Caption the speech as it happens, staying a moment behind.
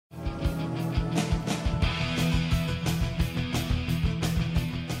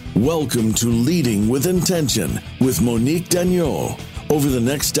Welcome to Leading with Intention with Monique Daigneault. Over the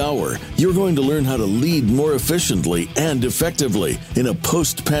next hour, you're going to learn how to lead more efficiently and effectively in a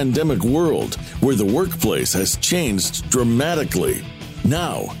post-pandemic world where the workplace has changed dramatically.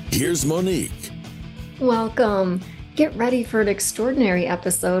 Now, here's Monique. Welcome. Get ready for an extraordinary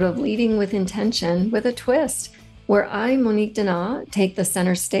episode of Leading with Intention with a twist, where I, Monique Daigneault, take the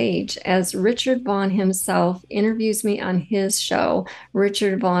center stage as Richard Vaughan himself interviews me on his show,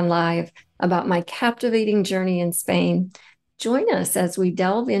 Richard Vaughan Live, about my captivating journey in Spain. Join us as we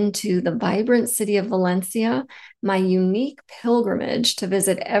delve into the vibrant city of Valencia, my unique pilgrimage to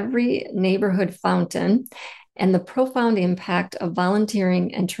visit every neighborhood fountain, and the profound impact of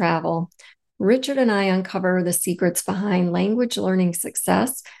volunteering and travel. Richard and I uncover the secrets behind language learning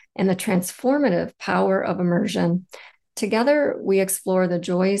success and the transformative power of immersion. Together, we explore the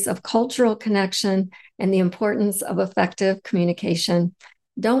joys of cultural connection and the importance of effective communication.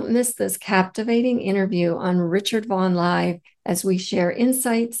 Don't miss this captivating interview on Richard Vaughan Live as we share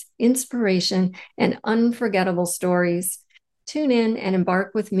insights, inspiration, and unforgettable stories. Tune in and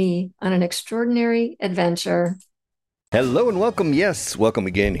embark with me on an extraordinary adventure. Hello and welcome. Yes, welcome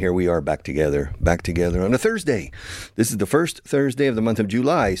again. Here we are back together on a Thursday. This is the first Thursday of the month of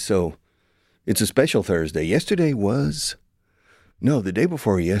July, so it's a special Thursday. The day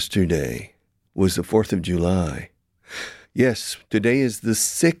before yesterday was the 4th of July. Yes, today is the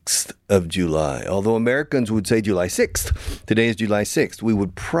 6th of July. Although Americans would say July 6th, today is July 6th. We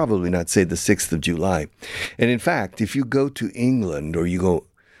would probably not say the 6th of July. And in fact, if you go to England or you go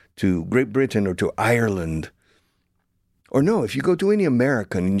to Great Britain or to Ireland, or no, if you go to any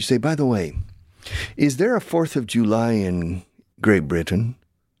American and you say, by the way, is there a 4th of July in Great Britain?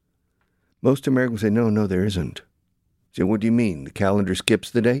 Most Americans say, no, there isn't. So what do you mean? The calendar skips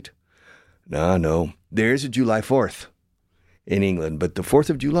the date? No. There is a July 4th in England, but the 4th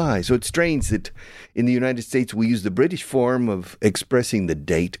of July. So it's strange that in the United States we use the British form of expressing the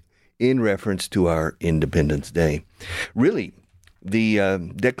date in reference to our Independence Day. Really, the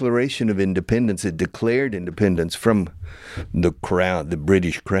Declaration of Independence, it declared independence from the crown, the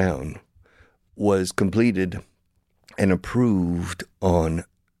British crown, was completed and approved on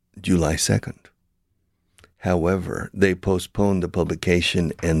July 2nd. However, they postponed the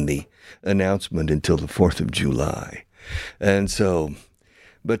publication and the announcement until the 4th of July. And so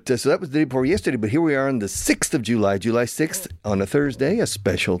that was the day before yesterday, but here we are on the 6th of July, July 6th, on a Thursday, a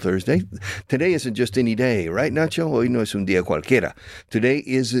special Thursday. Today isn't just any day, right, Nacho? Hoy no es un día cualquiera. Today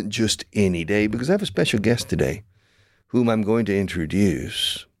isn't just any day because I have a special guest today whom I'm going to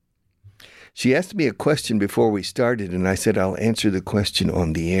introduce. She asked me a question before we started, and I said I'll answer the question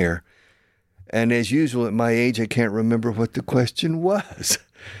on the air. And as usual, at my age, I can't remember what the question was.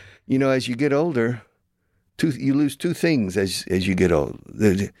 You know, as you get older, you lose two things as you get old.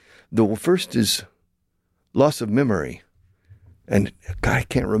 The first is loss of memory. And God, I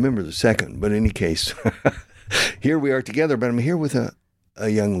can't remember the second. But in any case, here we are together. But I'm here with a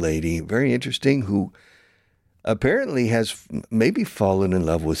young lady, very interesting, who apparently has maybe fallen in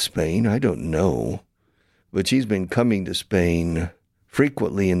love with Spain. I don't know. But she's been coming to Spain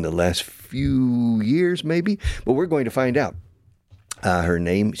frequently in the last few years, maybe. But we're going to find out. Her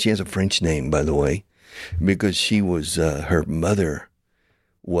name, she has a French name, by the way, because she was, her mother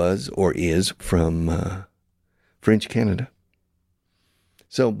was or is from French Canada.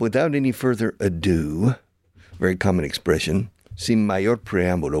 So without any further ado, very common expression, sin mayor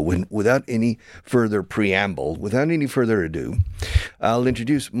preámbulo, without any further ado, I'll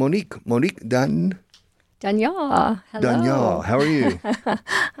introduce Monique Daigneault. Hello. Daigneault, how are you?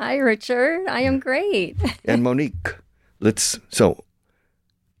 Hi, Richard. I am great. And Monique,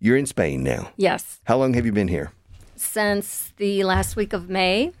 you're in Spain now. Yes. How long have you been here? Since the last week of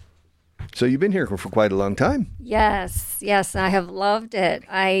May. So you've been here for quite a long time. Yes. I have loved it.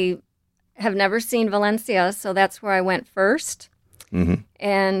 I have never seen Valencia, so that's where I went first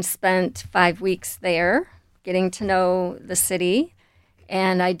and spent 5 weeks there getting to know the city.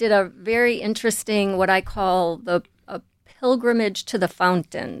 And I did a very interesting, what I call a pilgrimage to the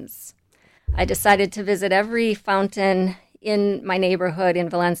fountains. I decided to visit every fountain in my neighborhood in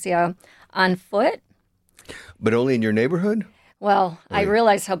Valencia on foot. But only in your neighborhood? Well, right. I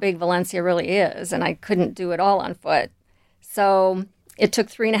realized how big Valencia really is, and I couldn't do it all on foot. So it took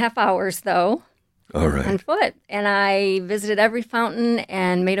 3.5 hours, though, all right, on foot. And I visited every fountain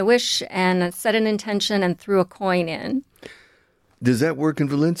and made a wish and set an intention and threw a coin in. Does that work in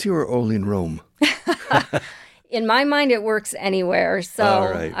Valencia or only in Rome? In my mind, it works anywhere.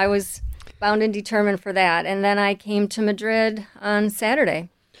 So right. I was bound and determined for that. And then I came to Madrid on Saturday.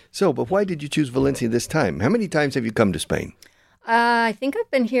 So, but why did you choose Valencia this time? How many times have you come to Spain? I think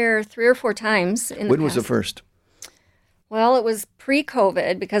I've been here 3 or 4 times in the past. When was the first? Well, it was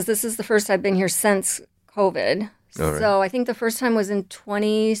pre-COVID because this is the first I've been here since COVID. All right. So I think the first time was in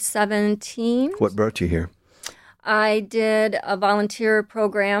 2017. What brought you here? I did a volunteer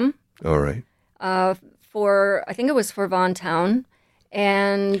program All right. I think it was for VaughanTown,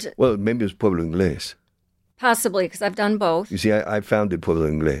 and Well, maybe it was Pueblo Inglés. possibly because I've done both. You see, I founded Pueblo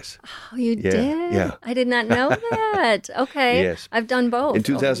Inglés. Oh, you Yeah, did? yeah. I did not know that. Okay. Yes. I've done both. In over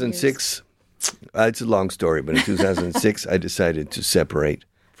the years. 2006, it's a long story, but in 2006, I decided to separate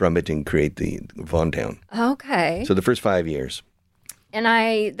from it and create the VaughanTown. Okay. So the first 5 years. And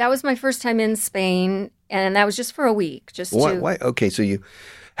that was my first time in Spain, and that was just for a week. Why? Okay, so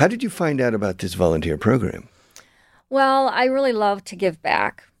how did you find out about this volunteer program? Well, I really love to give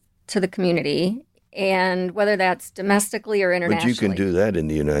back to the community, and whether that's domestically or internationally. But you can do that in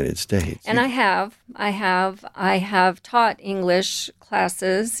the United States. And I have taught English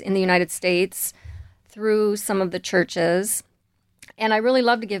classes in the United States through some of the churches. And I really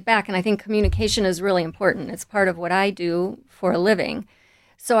love to give back. And I think communication is really important. It's part of what I do for a living.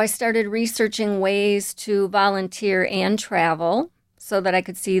 So I started researching ways to volunteer and travel so that I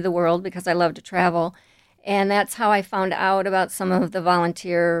could see the world because I love to travel. And that's how I found out about some of the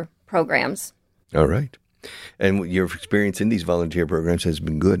volunteer programs. All right. And your experience in these volunteer programs has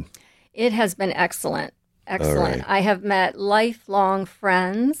been good. It has been excellent. Excellent. All right. I have met lifelong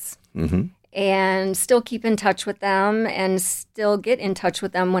friends and still keep in touch with them and still get in touch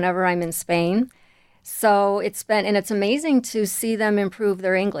with them whenever I'm in Spain. So it's amazing to see them improve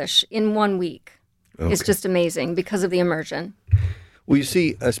their English in 1 week. Okay. It's just amazing because of the immersion. Well, you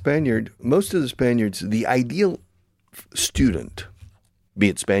see, most of the Spaniards, the ideal student, be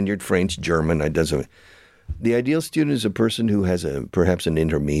it Spaniard, French, German, the ideal student is a person who has perhaps an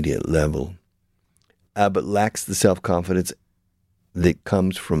intermediate level, but lacks the self-confidence that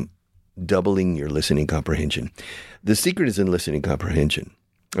comes from doubling your listening comprehension. The secret is in listening comprehension.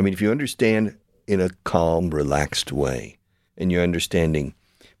 I mean, if you understand in a calm, relaxed way, and you're understanding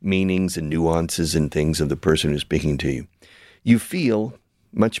meanings and nuances and things of the person who's speaking to you, you feel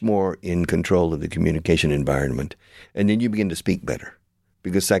much more in control of the communication environment, and then you begin to speak better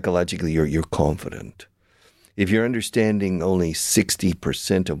because psychologically you're confident. If you're understanding only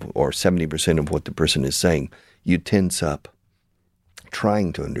 60% or 70% of what the person is saying, you tense up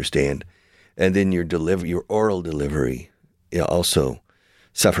trying to understand, and then your oral delivery also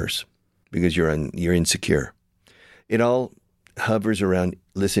suffers because you're insecure. It all hovers around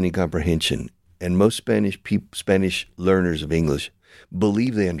listening comprehension, and most Spanish learners of English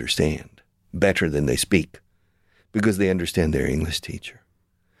believe they understand better than they speak because they understand their English teacher.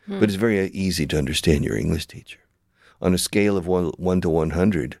 But it's very easy to understand your English teacher. On a scale of 1 to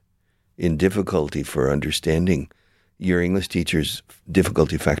 100 in difficulty for understanding, your English teacher's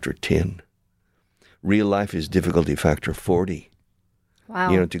difficulty factor 10. Real life is difficulty factor 40.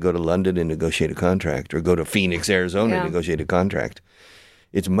 Wow. To go to London and negotiate a contract or go to Phoenix, Arizona and negotiate a contract,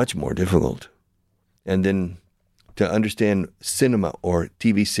 it's much more difficult. And then to understand cinema or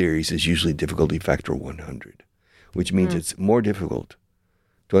TV series is usually difficulty factor 100, which means it's more difficult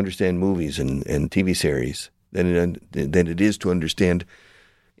to understand movies and TV series than it is to understand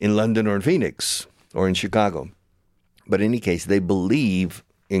in London or in Phoenix or in Chicago. But in any case, they believe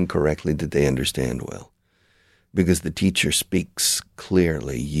incorrectly that they understand well because the teacher speaks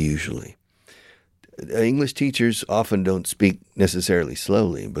clearly, usually. English teachers often don't speak necessarily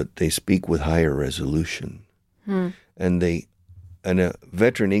slowly, but they speak with higher resolution. And a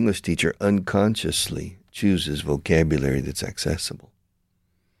veteran English teacher unconsciously chooses vocabulary that's accessible.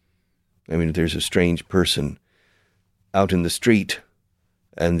 I mean, if there's a strange person out in the street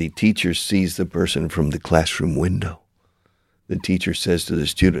and the teacher sees the person from the classroom window, the teacher says to the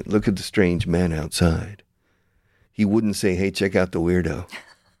student, "Look at the strange man outside." He wouldn't say, "Hey, check out the weirdo."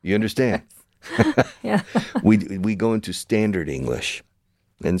 You understand? Yeah. We go into standard English.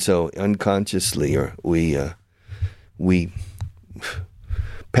 And so unconsciously we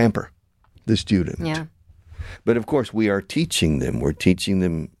pamper the student. Yeah. But of course, we are teaching them. We're teaching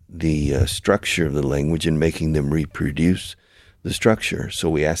them the structure of the language and making them reproduce the structure. So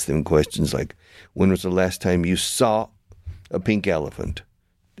we ask them questions like, when was the last time you saw a pink elephant?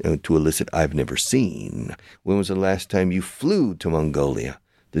 To elicit, "I've never seen." When was the last time you flew to Mongolia?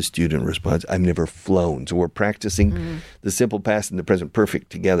 The student responds, "I've never flown." So we're practicing the simple past and the present perfect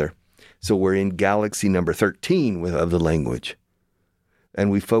together. So we're in galaxy number 13 of the language.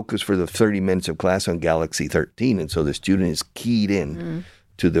 And we focus for the 30 minutes of class on galaxy 13. And so the student is keyed in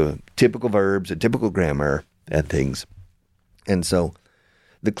to the typical verbs, the typical grammar and things. And so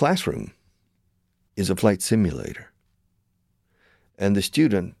the classroom is a flight simulator. And the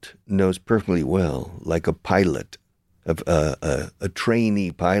student knows perfectly well, like a pilot, a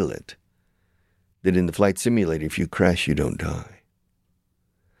trainee pilot, that in the flight simulator, if you crash, you don't die.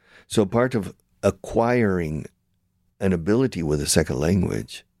 So part of acquiring an ability with a second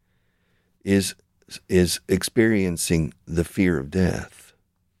language is experiencing the fear of death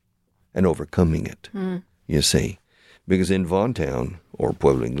and overcoming it, you see. Because in VaughanTown, or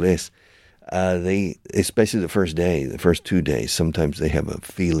Pueblo Inglés, they, especially the first day, the first 2 days, sometimes they have a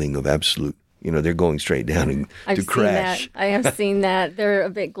feeling of absolute, they're going straight down to crash. I have seen that. They're a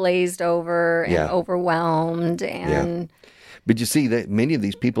bit glazed over and overwhelmed. And But you see that many of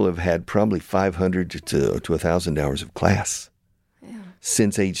these people have had probably 500 to 1,000 hours of class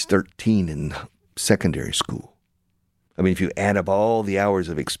since age 13 in secondary school. I mean, if you add up all the hours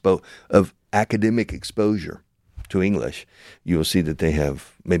of academic exposure to English, you will see that they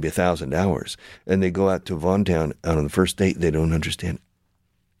have maybe 1,000 hours. And they go out to VaughanTown on the first date, they don't understand.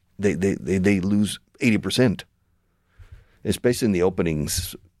 They lose 80%. Especially in the opening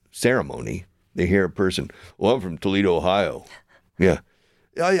ceremony, they hear a person, well, I'm from Toledo, Ohio. Yeah.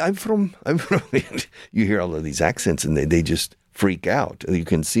 I'm from, you hear all of these accents and they just freak out. You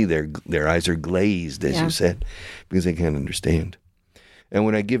can see their eyes are glazed, as you said, because they can't understand. And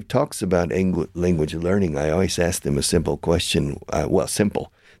when I give talks about language learning, I always ask them a simple question,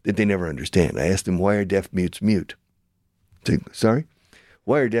 simple, that they never understand. I ask them, why are deaf mutes mute? Sorry?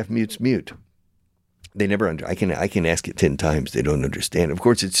 Why are deaf mutes mute? They never I can ask it 10 times, they don't understand. Of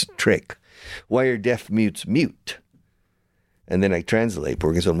course, it's a trick. Why are deaf mutes mute? And then I translate,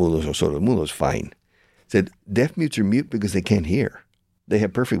 porque son mudos o sordomudos, fine. Said, deaf mutes are mute because they can't hear. They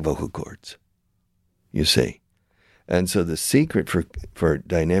have perfect vocal cords, you see. And so the secret for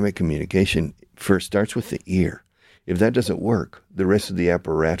dynamic communication first starts with the ear. If that doesn't work, the rest of the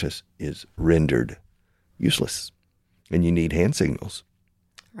apparatus is rendered useless. And you need hand signals.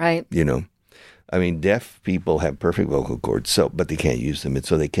 Right. I mean, deaf people have perfect vocal cords, but they can't use them, and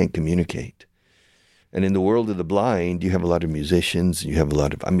so they can't communicate. And in the world of the blind, you have a lot of musicians, you have a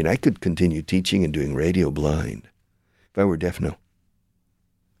lot of, I could continue teaching and doing radio blind. If I were deaf, no.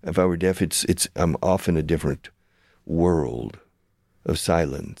 If I were deaf, I'm off in a different world of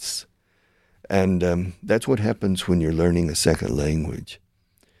silence. And that's what happens when you're learning a second language.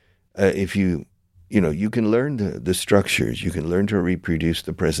 If you can learn the structures, you can learn to reproduce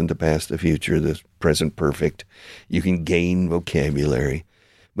the present, the past, the future, the present perfect. You can gain vocabulary.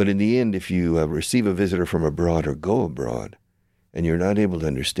 But in the end, if you receive a visitor from abroad or go abroad and you're not able to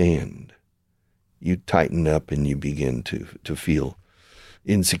understand, you tighten up and you begin to feel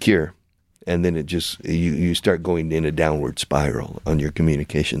insecure. And then it just, you start going in a downward spiral on your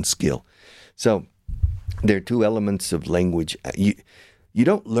communication skill. So there are two elements of language. You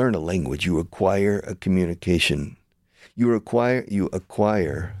don't learn a language, you acquire a communication. You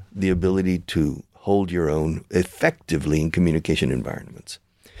acquire the ability to hold your own effectively in communication environments.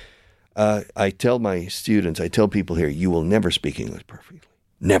 I tell my students, I tell people here, you will never speak English perfectly.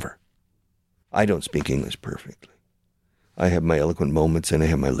 Never. I don't speak English perfectly. I have my eloquent moments and I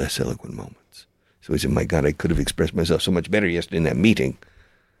have my less eloquent moments. So he said, my God, I could have expressed myself so much better yesterday in that meeting.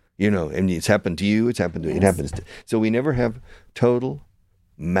 And it's happened to you, it's happened to me, it happens to. So we never have total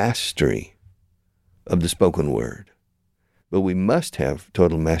mastery of the spoken word. But we must have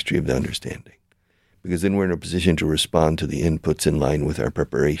total mastery of the understanding. Because then we're in a position to respond to the inputs in line with our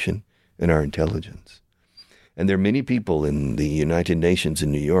preparation and our intelligence. And there are many people in the United Nations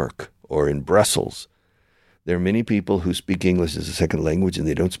in New York or in Brussels. There are many people who speak English as a second language and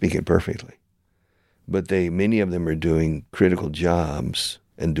they don't speak it perfectly. But many of them are doing critical jobs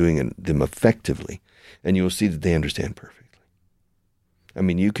and doing them effectively. And you will see that they understand perfectly. I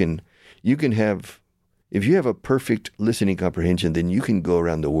mean, you can have, if you have a perfect listening comprehension, then you can go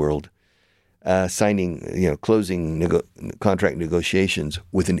around the world signing, closing contract negotiations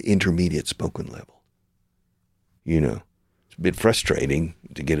with an intermediate spoken level. It's a bit frustrating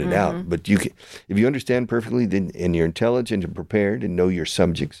to get it out, but you can, if you understand perfectly, then and you're intelligent and prepared and know your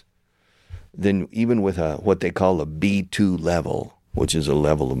subjects, then even with what they call a B2 level, which is a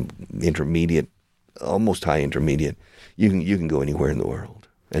level of intermediate, almost high intermediate, you can go anywhere in the world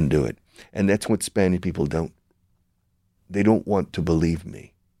and do it. And that's what Spanish people don't. They don't want to believe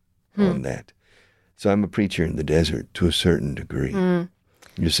me on that. So I'm a preacher in the desert to a certain degree.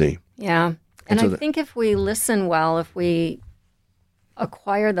 You see. Yeah. And so I think if we listen well, if we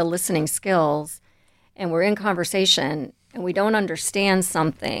acquire the listening skills and we're in conversation and we don't understand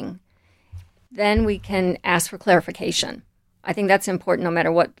something, then we can ask for clarification. I think that's important no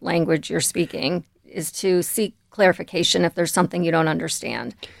matter what language you're speaking. is to seek clarification if there's something you don't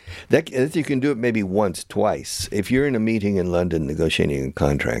understand. That you can do it maybe once, twice. If you're in a meeting in London negotiating a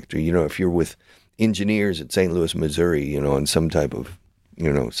contract, or, if you're with engineers at St. Louis, Missouri, on some type of,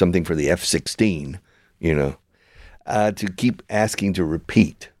 something for the F-16, to keep asking to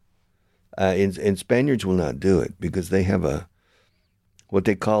repeat. And Spaniards will not do it because they have what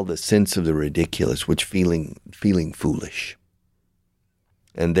they call the sense of the ridiculous, which feeling foolish.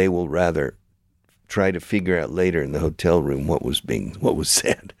 And they will rather try to figure out later in the hotel room what was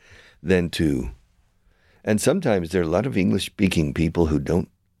said than to. And sometimes there are a lot of English-speaking people who don't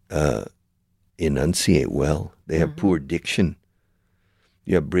enunciate well. They have poor diction.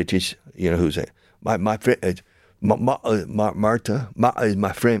 You have British, who say, my friend, Martha is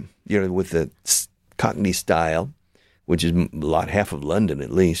my friend, with the Cockney style, which is half of London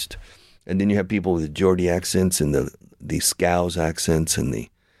at least. And then you have people with the Geordie accents and the Scouse accents and the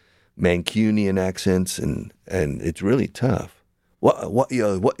Mancunian accents, and it's really tough. What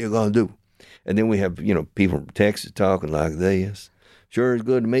you gonna do? And then we have people from Texas talking like this. Sure, it's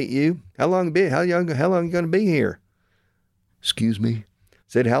good to meet you. How long you gonna be here? Excuse me.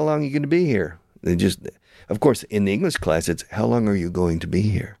 Said, how long are you gonna be here? They just, of course, in the English class, it's how long are you going to be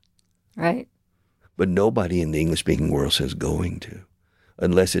here? Right. But nobody in the English-speaking world says going to,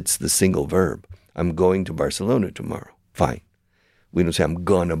 unless it's the single verb. I'm going to Barcelona tomorrow. Fine. We don't say I'm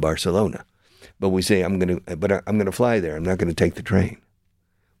going to Barcelona, but we say I'm going to fly there. I'm not going to take the train.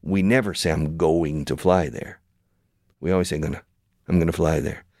 We never say I'm going to fly there. We always say I'm going to fly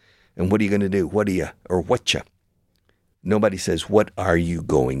there. And what are you going to do? Whatcha? Nobody says, what are you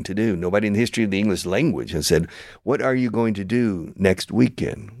going to do? Nobody in the history of the English language has said, what are you going to do next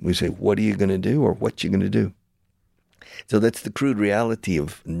weekend? We say, what are you going to do, or what you going to do? So that's the crude reality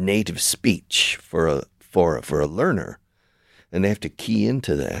of native speech for a learner. And they have to key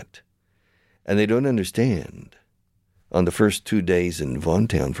into that. And they don't understand. On the first 2 days in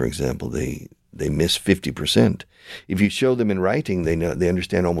VaughanTown, for example, they miss 50%. If you show them in writing, they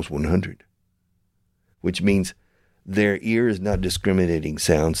understand almost 100. Which means their ear is not discriminating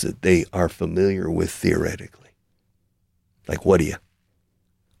sounds that they are familiar with theoretically. Like, what do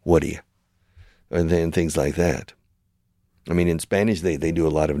you? And then things like that. I mean, in Spanish, they do a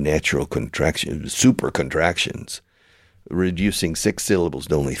lot of natural contractions, super contractions, reducing 6 syllables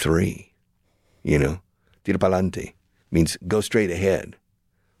to only 3. Tira pa'lante means go straight ahead.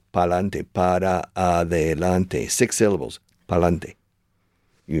 Pa'lante, para adelante. 6 syllables. Pa'lante.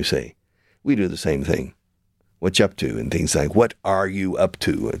 You say. We do the same thing. What you up to? And things like, what are you up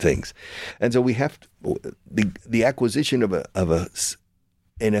to? And things. And so we have the acquisition of an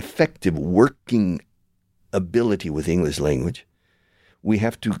effective working ability with English language. We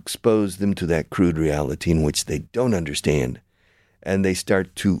have to expose them to that crude reality in which they don't understand, and they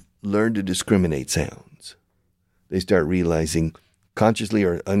start to learn to discriminate sounds. They start realizing, consciously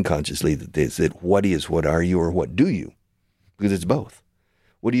or unconsciously, that what is, what are you, or what do you? Because it's both.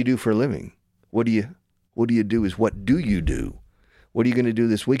 What do you do for a living? What do you do is what do you do? What are you going to do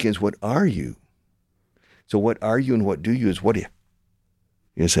this weekend is what are you? So what are you and what do you is what do you?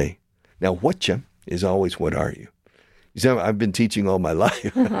 You say. Now whatcha is always what are you? You see, I've been teaching all my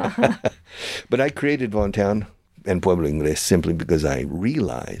life. But I created VaughanTown and Pueblo Ingles simply because I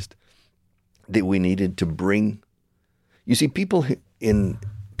realized that we needed to bring... You see, people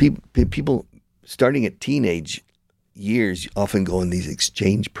starting at teenage years often go on these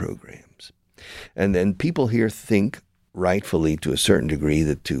exchange programs. And then people here think, rightfully to a certain degree,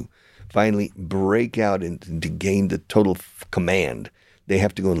 that to finally break out and to gain the total command, they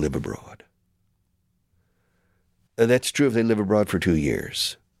have to go and live abroad. That's true if they live abroad for 2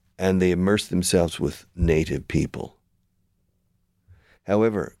 years and they immerse themselves with native people.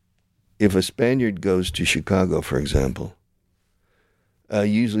 However, if a Spaniard goes to Chicago, for example,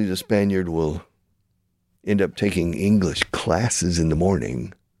 usually the Spaniard will end up taking English classes in the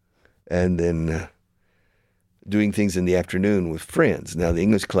morning and then doing things in the afternoon with friends. Now, the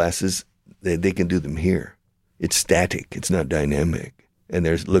English classes, they can do them here. It's static. It's not dynamic. And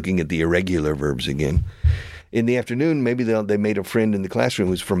they're looking at the irregular verbs again. In the afternoon, maybe they made a friend in the classroom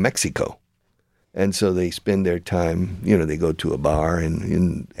who's from Mexico. And so they spend their time, they go to a bar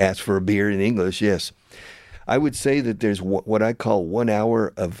and ask for a beer in English, yes. I would say that there's what I call 1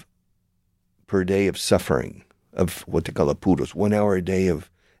 hour per day of suffering, of what they call apuros, 1 hour a day of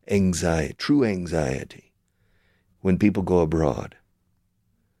anxiety, true anxiety, when people go abroad.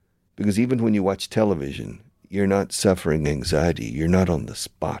 Because even when you watch television, you're not suffering anxiety. You're not on the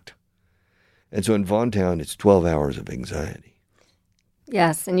spot. And so in VaughanTown, it's 12 hours of anxiety.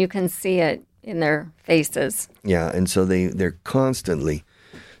 Yes, and you can see it in their faces. Yeah, and so they're constantly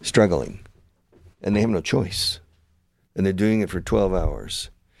struggling. and they have no choice. And they're doing it for 12 hours.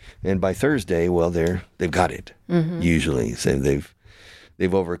 And by Thursday, well, they've got it, usually. So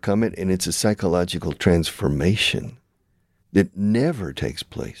they've overcome it, and it's a psychological transformation that never takes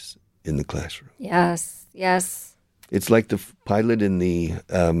place in the classroom. Yes. It's like the pilot in the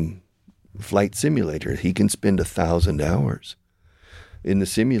flight simulator. He can spend 1,000 hours in the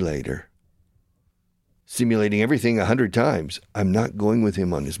simulator, simulating everything 100 times. I'm not going with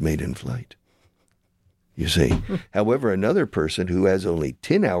him on his maiden flight. You see. However, another person who has only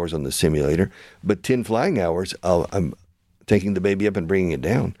 10 hours on the simulator, but 10 flying hours, I'm taking the baby up and bringing it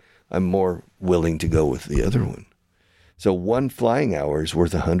down. I'm more willing to go with the other one. So one flying hour is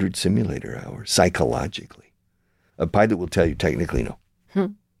worth 100 simulator hours, psychologically. A pilot will tell you technically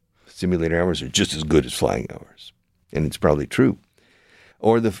no. Simulator hours are just as good as flying hours. And it's probably true.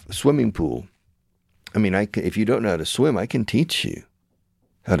 Or the swimming pool. I mean, if you don't know how to swim, I can teach you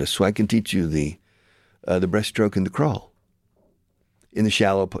how to swim. I can teach you the breaststroke and the crawl in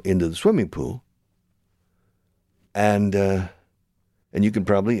into the swimming pool. And you can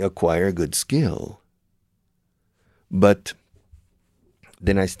probably acquire a good skill. But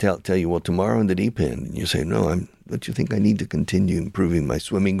then I tell you, well, tomorrow in the deep end, and you say, no, don't you think I need to continue improving my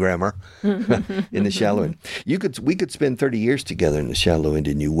swimming grammar in the shallow end? We could spend 30 years together in the shallow end,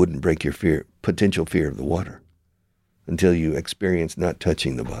 and you wouldn't break your potential fear of the water until you experience not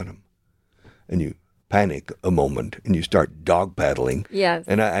touching the bottom, and you panic a moment, and you start dog paddling. Yes.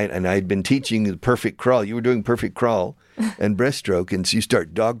 And I'd been teaching the perfect crawl. You were doing perfect crawl and breaststroke, and so you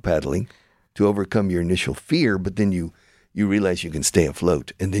start dog paddling to overcome your initial fear, but then you realize you can stay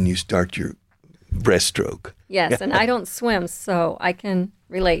afloat, and then you start your breaststroke. Yes, and I don't swim, so I can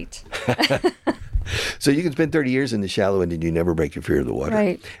relate. So you can spend 30 years in the shallow end and you never break your fear of the water.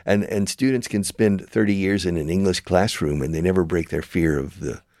 Right. And students can spend 30 years in an English classroom and they never break their fear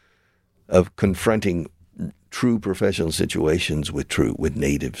of confronting true professional situations with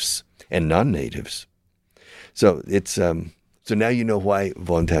natives and non-natives. So it's so now you know why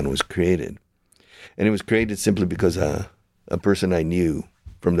VaughanTown was created. And it was created simply because a person I knew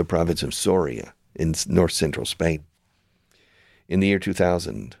from the province of Soria in north-central Spain in the year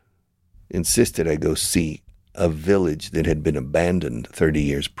 2000 insisted I go see a village that had been abandoned 30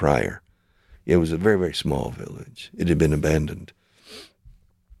 years prior. It was a very, very small village. It had been abandoned.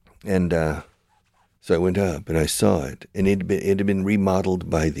 And so I went up and I saw it. And it had been remodeled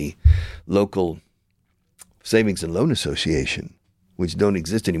by the local Savings and Loan Association, which don't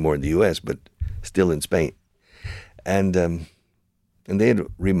exist anymore in the U.S., but still in Spain. And they had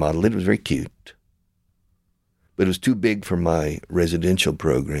remodeled it. It was very cute. But it was too big for my residential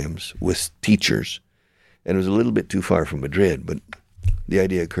programs with teachers. And it was a little bit too far from Madrid. But the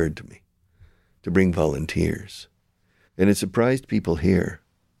idea occurred to me to bring volunteers. And it surprised people here.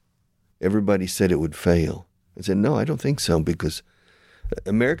 Everybody said it would fail. I said, no, I don't think so, because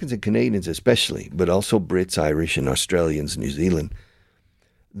Americans and Canadians especially, but also Brits, Irish, and Australians, New Zealand,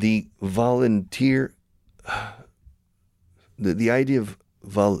 the volunteer, the idea of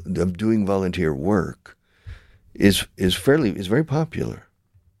doing volunteer work is very popular,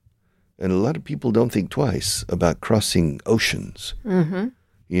 and a lot of people don't think twice about crossing oceans,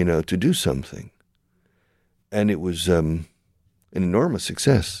 to do something, and it was an enormous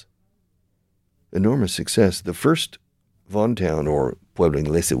success. Enormous success. The first VaughanTown or Pueblo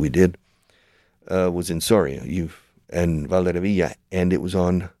Inglés that we did was in Soria and Valderavilla, and it was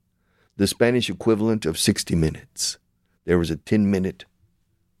on the Spanish equivalent of 60 Minutes. There was a 10-minute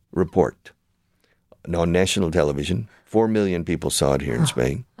report on national television. 4 million people saw it here in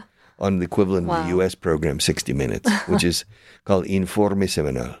Spain, on the equivalent of the U.S. program 60 Minutes, which is called Informe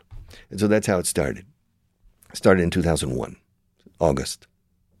Semanal. And so that's how it started. It started in 2001, August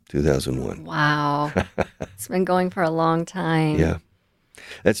 2001. Wow. It's been going for a long time. Yeah.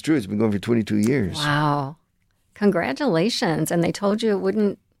 That's true. It's been going for 22 years. Wow. Congratulations. And they told you it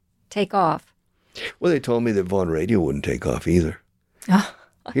wouldn't take off. Well, they told me that Vaughan Radio wouldn't take off either.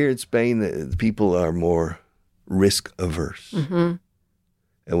 Here in Spain, the people are more risk averse. Mm-hmm.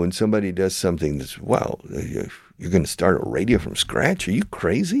 And when somebody does something that's, wow, you're going to start a radio from scratch? Are you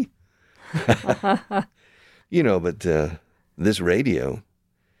crazy? But this radio,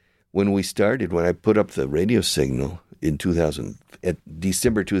 when I put up the radio signal in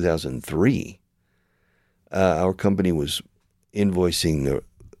December 2003, our company was invoicing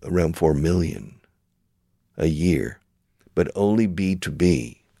around $4 million a year, but only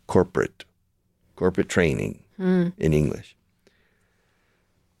B2B, corporate training in English.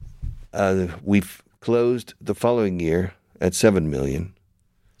 We've closed the following year at $7 million,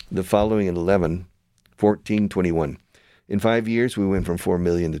 the following at 14, 21. In 5 years, we went from $4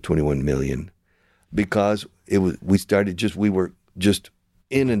 million to $21 million. because we were just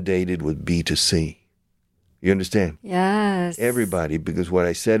inundated with B2C. You understand? Yes. Everybody, because what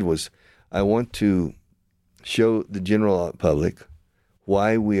I said was, I want to show the general public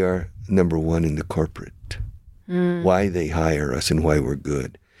why we are number one in the corporate, why they hire us and why we're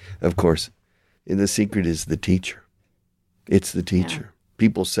good. Of course, the secret is the teacher. It's the teacher. Yeah.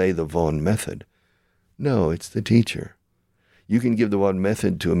 People say the Vaughan method. No, it's the teacher. You can give the Vaughan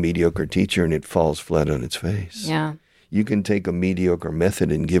method to a mediocre teacher and it falls flat on its face. Yeah. You can take a mediocre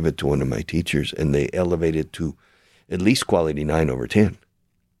method and give it to one of my teachers and they elevate it to at least quality 9/10.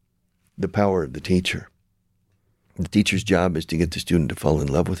 The power of the teacher. The teacher's job is to get the student to fall in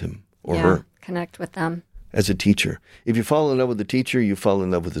love with him or her. Connect with them. As a teacher. If you fall in love with the teacher, you fall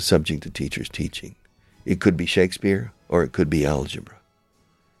in love with the subject the teacher's teaching. It could be Shakespeare or it could be algebra.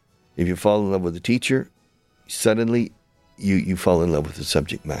 If you fall in love with the teacher, suddenly you fall in love with the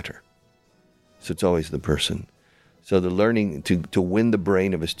subject matter. So it's always the person. So the learning, to win the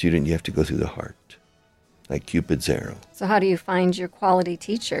brain of a student, you have to go through the heart, like Cupid's arrow. So how do you find your quality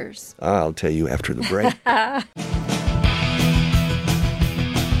teachers? I'll tell you after the break.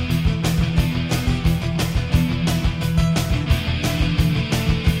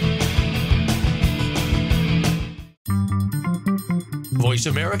 Voice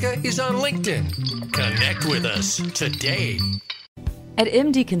America is on LinkedIn. Connect with us today. At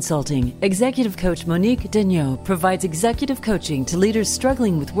MD Consulting, Executive Coach Monique Daigneault provides executive coaching to leaders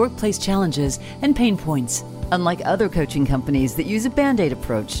struggling with workplace challenges and pain points. Unlike other coaching companies that use a Band-Aid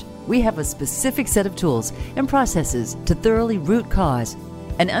approach, we have a specific set of tools and processes to thoroughly root cause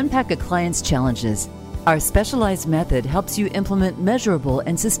and unpack a client's challenges. Our specialized method helps you implement measurable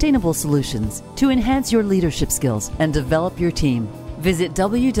and sustainable solutions to enhance your leadership skills and develop your team. Visit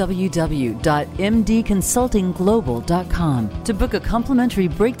www.mdconsultingglobal.com to book a complimentary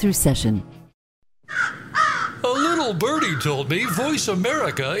breakthrough session. A little birdie told me Voice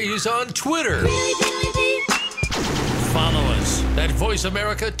America is on Twitter. Follow us at Voice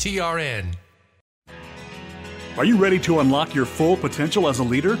America TRN. Are you ready to unlock your full potential as a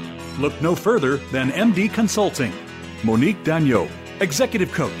leader? Look no further than MD Consulting. Monique Daigneault,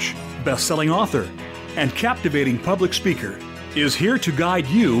 executive coach, best-selling author, and captivating public speaker, is here to guide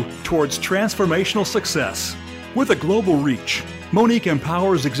you towards transformational success. With a global reach, Monique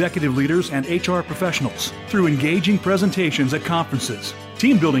empowers executive leaders and HR professionals through engaging presentations at conferences,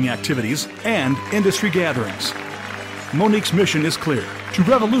 team-building activities, and industry gatherings. Monique's mission is clear: to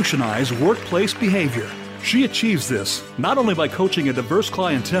revolutionize workplace behavior. She achieves this not only by coaching a diverse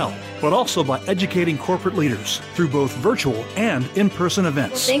clientele, but also by educating corporate leaders through both virtual and in-person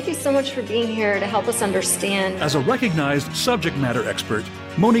events. Well, thank you so much for being here to help us understand. As a recognized subject matter expert,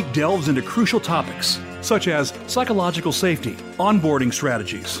 Monique delves into crucial topics such as psychological safety, onboarding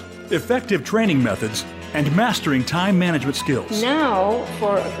strategies, effective training methods, and mastering time management skills. Now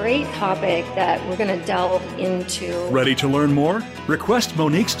for a great topic that we're going to delve into. Ready to learn more? Request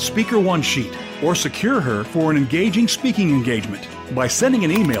Monique's Speaker One Sheet or secure her for an engaging speaking engagement by sending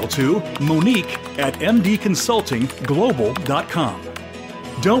an email to monique@mdconsultingglobal.com.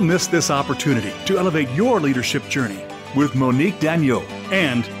 Don't miss this opportunity to elevate your leadership journey with Monique Daigneault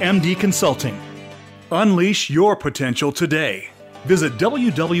and MD Consulting. Unleash your potential today. Visit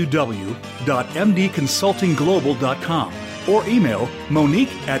www.mdconsultingglobal.com or email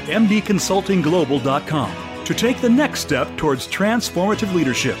monique@mdconsultingglobal.com to take the next step towards transformative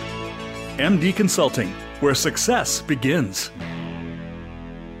leadership. MD Consulting, where success begins.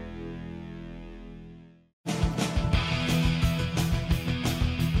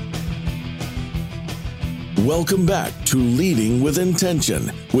 Welcome back to Leading with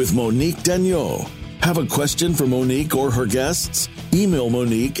Intention with Monique Daigneault. Have a question for Monique or her guests? Email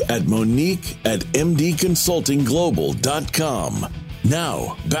Monique at mdconsultingglobal.com.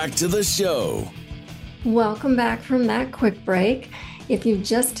 Now, back to the show. Welcome back from that quick break. If you've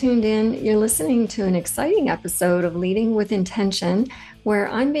just tuned in, you're listening to an exciting episode of Leading with Intention, where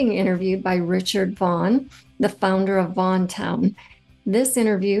I'm being interviewed by Richard Vaughan, the founder of VaughanTown. This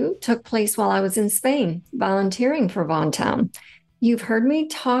interview took place while I was in Spain, volunteering for VaughanTown. You've heard me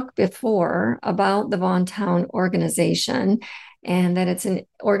talk before about the VaughanTown organization, and that it's an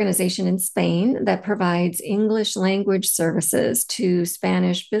organization in Spain that provides English language services to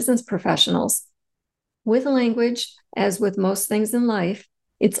Spanish business professionals. With language, as with most things in life,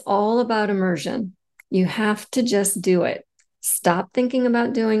 it's all about immersion. You have to just do it. Stop thinking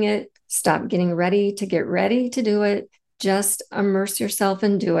about doing it. Stop getting ready to do it. Just immerse yourself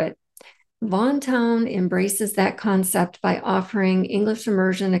and do it. VaughanTown embraces that concept by offering English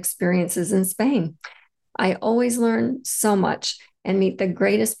immersion experiences in Spain. I always learn so much and meet the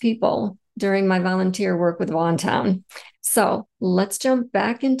greatest people during my volunteer work with VaughanTown. So let's jump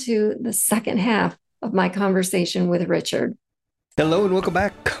back into the second half of my conversation with Richard. Hello and welcome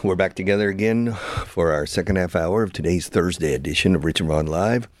back. We're back together again for our second half hour of today's Thursday edition of Richard Vaughan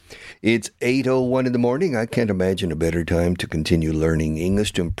Live. It's 8:01 in the morning. I can't imagine a better time to continue learning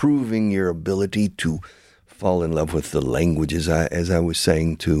English, to improving your ability to fall in love with the languages, as I was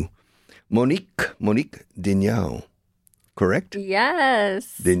saying to Monique Daigneault. Correct?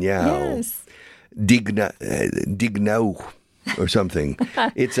 Yes. Daigneault. Yes. Daigneault or something.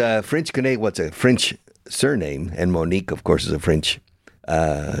 It's a French Canadian. What's a French surname? And Monique, of course, is a French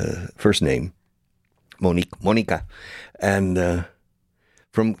first name. Monica, and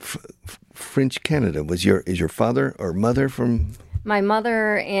from French Canada. Is your father or mother from? My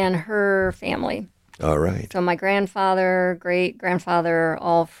mother and her family. All right. So my grandfather, great-grandfather,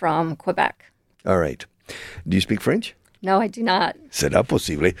 all from Quebec. All right. Do you speak French? No, I do not. Será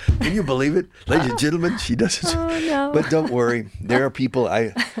posible. Can you believe it? Ladies and gentlemen, she doesn't. Oh, no. But don't worry. There are people,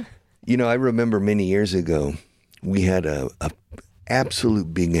 I remember many years ago, we had a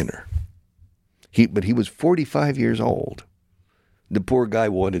absolute beginner. But he was 45 years old. The poor guy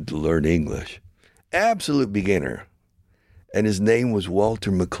wanted to learn English. Absolute beginner. And his name was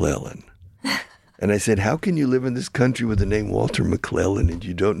Walter McClellan. And I said, how can you live in this country with the name Walter McClellan and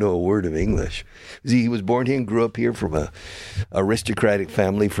you don't know a word of English? See, he was born here and grew up here from a aristocratic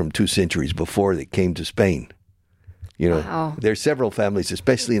family from 2 centuries before they came to Spain. Wow. There are several families,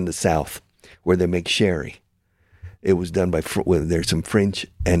 especially in the South, where they make sherry. It was done by, there's some French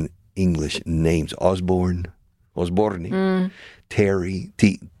and English names. Osborne, Terry,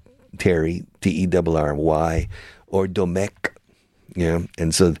 Terry, or Domecq.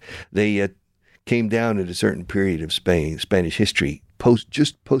 And so they came down at a certain period of Spanish history,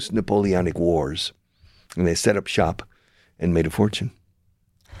 post-Napoleonic Wars, and they set up shop and made a fortune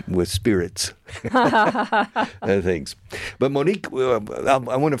with spirits and things. But Monique, I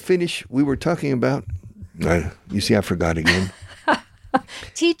want to finish. We were talking about, you see, I forgot again.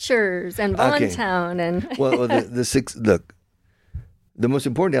 Teachers and VaughanTown and well, the most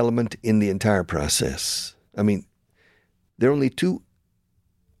important element in the entire process. I mean, there are only 2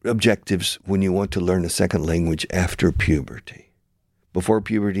 objectives when you want to learn a second language after puberty. Before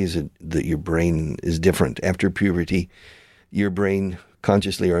puberty your brain is different. After puberty, your brain,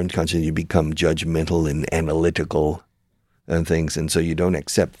 consciously or unconsciously, you become judgmental and analytical and things, and so you don't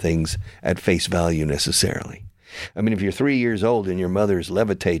accept things at face value necessarily. I mean, if you're 3 years old and your mother's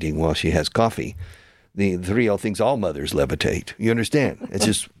levitating while she has coffee, the 3-year-old thinks all mothers levitate. You understand? It's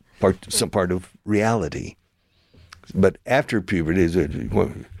just some part of reality. But after puberty,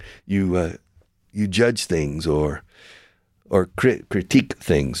 you judge things or critique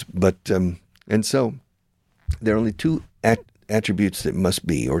things. But and so there are only 2 attributes that must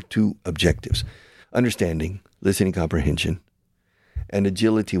be, or 2 objectives: understanding, listening comprehension, and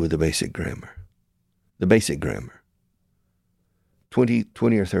agility with the basic grammar. The basic grammar. 20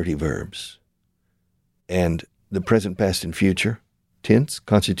 or 30 verbs, and the present, past, and future tense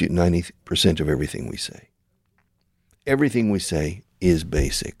constitute 90% of everything we say. Everything we say is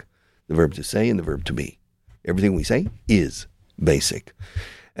basic. The verb to say and the verb to be. Everything we say is basic.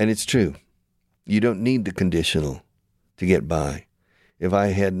 And it's true. You don't need the conditional to get by. If I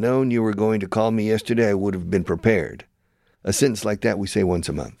had known you were going to call me yesterday, I would have been prepared. A sentence like that we say once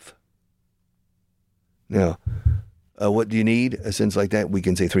a month. Now, what do you need? A sentence like that we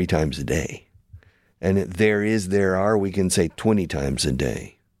can say 3 times a day. And there are, we can say 20 times a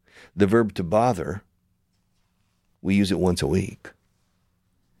day. The verb to bother, we use it once a week,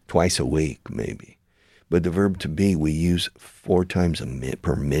 twice a week maybe. But the verb to be, we use 4 times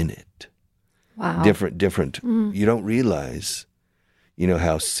per minute. Wow. Different. Mm-hmm. You don't realize,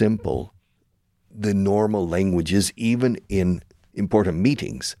 how simple the normal language is, even in important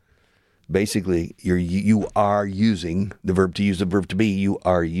meetings. Basically, you are using the verb to use, the verb to be. You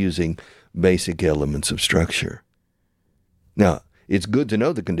are using basic elements of structure. Now, it's good to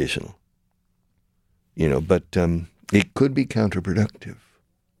know the conditional, but it could be counterproductive.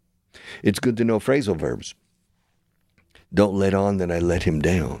 It's good to know phrasal verbs. Don't let on that I let him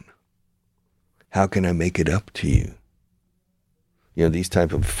down. How can I make it up to you? These are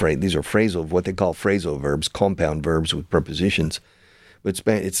phrasal, what they call phrasal verbs, compound verbs with prepositions.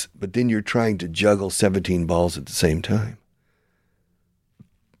 But then you're trying to juggle 17 balls at the same time.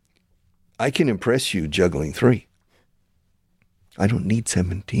 I can impress you juggling 3. I don't need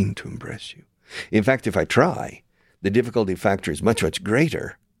 17 to impress you. In fact, if I try, the difficulty factor is much, much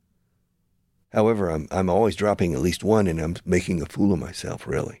greater. However, I'm always dropping at least 1, and I'm making a fool of myself,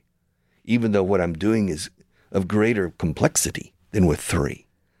 really. Even though what I'm doing is of greater complexity than with 3.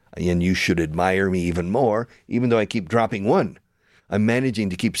 And you should admire me even more, even though I keep dropping one. I'm managing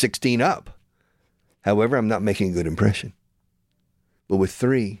to keep 16 up. However, I'm not making a good impression. But with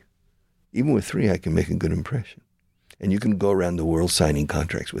 3, even with 3, I can make a good impression. And you can go around the world signing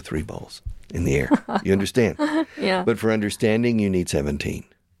contracts with 3 balls in the air. You understand? Yeah. But for understanding, you need 17.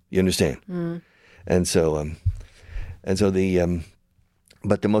 You understand? Mm. And so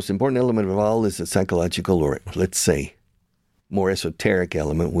but the most important element of all is the psychological, or let's say, more esoteric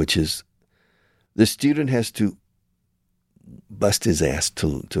element, which is the student has to bust his ass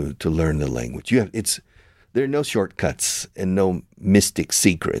to learn the language. There are no shortcuts and no mystic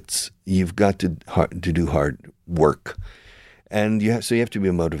secrets. You've got to do hard work, and you have to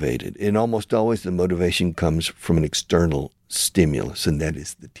be motivated. And almost always, the motivation comes from an external stimulus, and that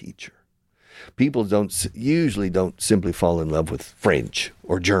is the teacher. People usually don't simply fall in love with French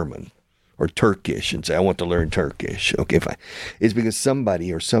or German or Turkish and say, I want to learn Turkish. Okay, fine. It's because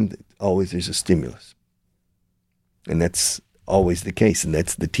somebody or something, always there's a stimulus. And that's always the case, and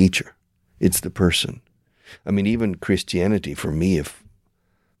that's the teacher. It's the person. I mean, even Christianity, for me, if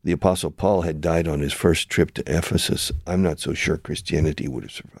the Apostle Paul had died on his first trip to Ephesus, I'm not so sure Christianity would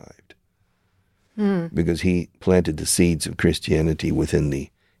have survived. Because he planted the seeds of Christianity within the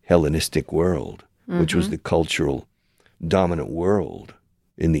Hellenistic world, which was the cultural dominant world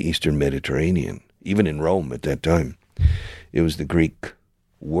in the Eastern Mediterranean, even in Rome at that time. It was the Greek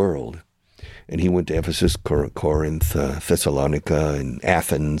world. And he went to Ephesus, Corinth, Thessalonica, and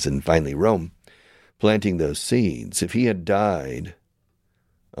Athens, and finally Rome, planting those seeds. If he had died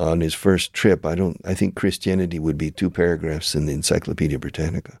on his first trip, I think Christianity would be 2 paragraphs in the Encyclopedia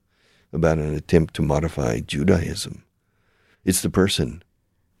Britannica about an attempt to modify Judaism. It's the person.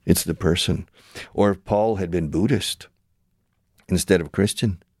 It's the person. Or if Paul had been Buddhist instead of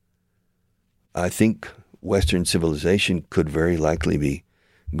Christian, I think Western civilization could very likely be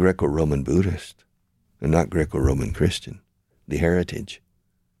Greco-Roman Buddhist and not Greco-Roman Christian, the heritage,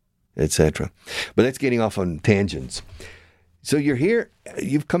 etc. But that's getting off on tangents. So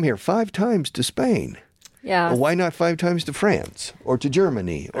you've come here 5 times to Spain. Yeah. Well, why not 5 times to France or to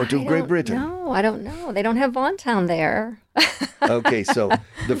Germany or to Great Britain? No, I don't know. They don't have VaughanTown there. Okay, so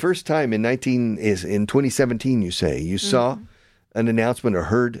the first time in 2017, you say, you saw an announcement or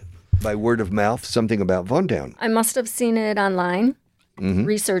heard by word of mouth something about VaughanTown. I must have seen it online,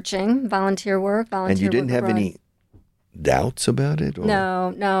 researching volunteer work. And you didn't have any doubts about it? Or?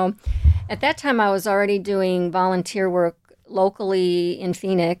 No. At that time, I was already doing volunteer work locally in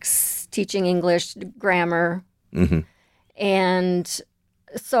Phoenix, teaching English, grammar. And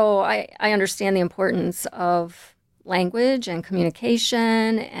so I understand the importance of language and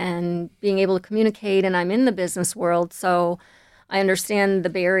communication and being able to communicate. And I'm in the business world, so I understand the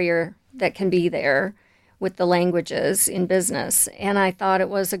barrier that can be there with the languages in business. And I thought it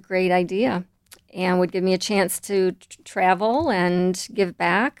was a great idea and would give me a chance to travel and give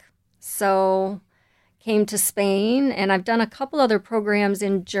back. So came to Spain, and I've done a couple other programs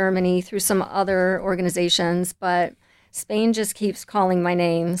in Germany through some other organizations, but Spain just keeps calling my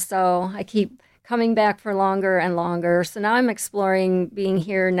name. So I keep coming back for longer and longer. So now I'm exploring being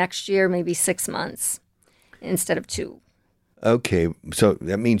here next year, maybe 6 months instead of 2. Okay, so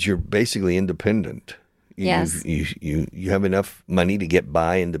that means you're basically independent. Yes. You have enough money to get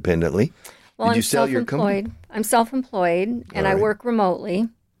by independently. Well, Did you sell your company? I'm self-employed, and I work remotely.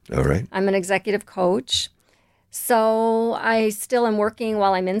 All right. I'm an executive coach. So I still am working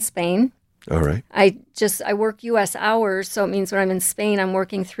while I'm in Spain. All right. I work U.S. hours, so it means when I'm in Spain, I'm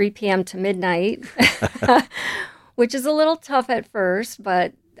working 3 p.m. to midnight, which is a little tough at first,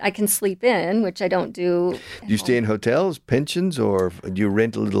 but I can sleep in, which I don't do. Do you stay in hotels, pensions, or do you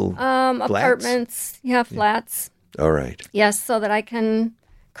rent a little flats? Apartments, flats. All right. Yes, so that I can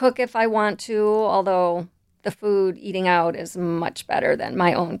cook if I want to, although the food eating out is much better than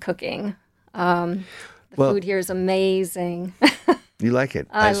my own cooking. The food here is amazing. You like it?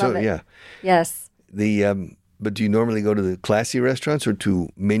 I love it. Yeah. Yes. But do you normally go to the classy restaurants or to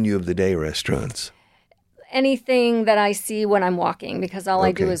menu of the day restaurants? Anything that I see when I'm walking, because all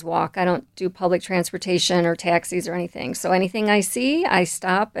I do is walk. I don't do public transportation or taxis or anything. So anything I see, I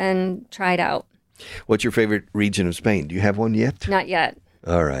stop and try it out. What's your favorite region of Spain? Do you have one yet? Not yet.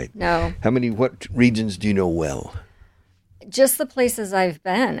 All right. No. What regions do you know well? Just the places I've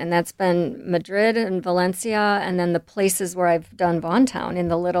been, and that's been Madrid and Valencia, and then the places where I've done VaughanTown in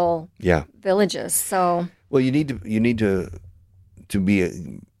the little villages. So, well, you need to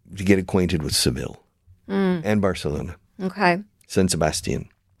get acquainted with Seville and Barcelona. Okay. San Sebastian.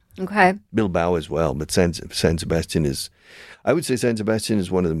 Okay. Bilbao as well, but San Sebastian is, I would say San Sebastian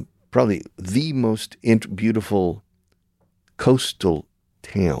is one of probably the most beautiful coastal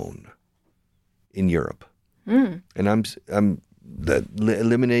town in Europe. And I'm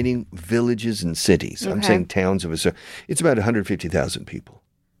eliminating villages and cities. I'm saying towns of it's about 150,000 people.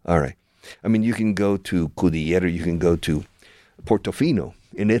 All right. I mean, you can go to Cudillero, you can go to Portofino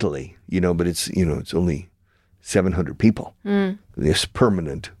in Italy, but it's only 700 people. This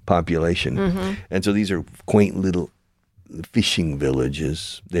permanent population. And so these are quaint little fishing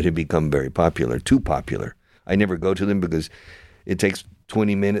villages that have become very popular, too popular. I never go to them because it takes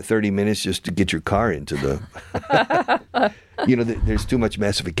 20 minutes, 30 minutes just to get your car into the... there's too much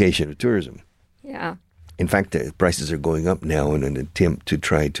massification of tourism. Yeah. In fact, the prices are going up now in an attempt to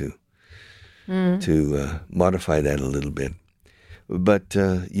try to modify that a little bit. But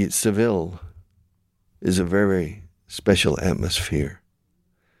Seville is a very, very special atmosphere.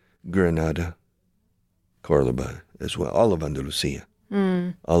 Granada, Cordoba as well, all of Andalusia.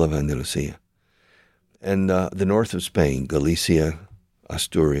 All of Andalusia. And the north of Spain, Galicia,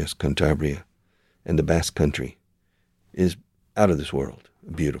 Asturias, Cantabria, and the Basque Country is out of this world.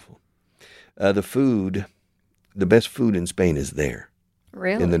 Beautiful. The best food in Spain is there.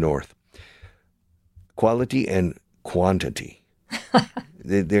 Really? In the north. Quality and quantity.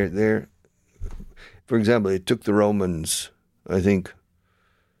 They're, for example, it took the Romans, I think,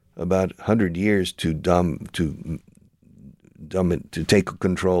 about 100 years to take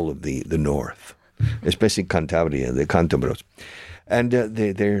control of the north, especially Cantabria, the Cantabros. And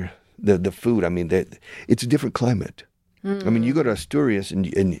the food, I mean, it's a different climate. I mean, you go to Asturias,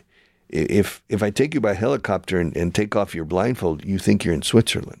 and if I take you by helicopter and take off your blindfold, you think you're in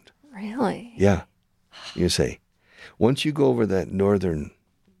Switzerland. Really? Yeah, you say. Once you go over that northern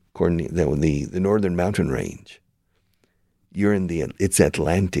the northern mountain range, you're in it's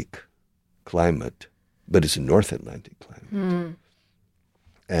Atlantic climate, but it's a North Atlantic climate.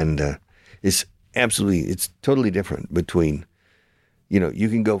 And it's totally different between, you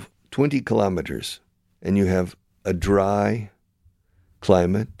can go 20 kilometers and you have a dry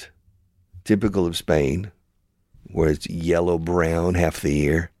climate, typical of Spain, where it's yellow-brown half the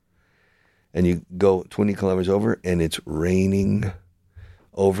year. And you go 20 kilometers over, and it's raining,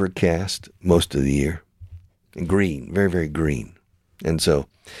 overcast most of the year. And green, very, very green. And so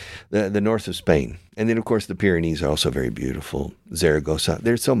the north of Spain. And then, of course, the Pyrenees are also very beautiful. Zaragoza.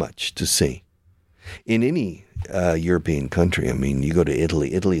 There's so much to see. In any European country, I mean, you go to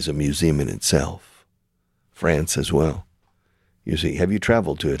Italy. Italy is a museum in itself. France as well. You see, have you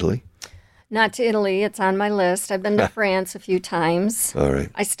traveled to Italy? Not to Italy. It's on my list. I've been to France a few times. All right.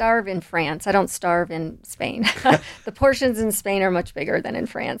 I starve in France. I don't starve in Spain. The portions in Spain are much bigger than in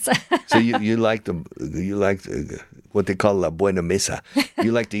France. So you like what they call la buena mesa.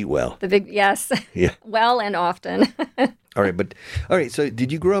 You like to eat well. Yes. Yeah. Well and often. All right. So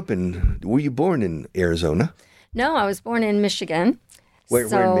did you grow up were you born in Arizona? No, I was born in Michigan. Where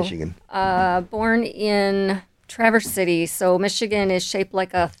in Michigan? Born in Traverse City. So Michigan is shaped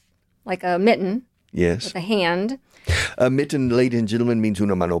like a mitten. Yes. With a hand. A mitten, ladies and gentlemen, means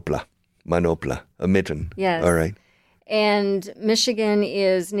una manopla. Manopla, a mitten. Yes. All right. And Michigan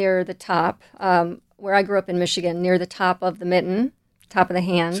is near the top, where I grew up in Michigan, near the top of the mitten, top of the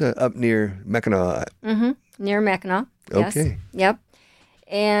hand. So up near Mackinac. Mm-hmm. Near Mackinac. Yes. Okay. Yep.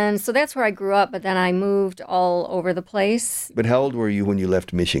 And so that's where I grew up, but then I moved all over the place. But how old were you when you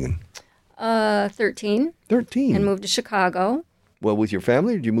left Michigan? 13. 13. And moved to Chicago. Well, with your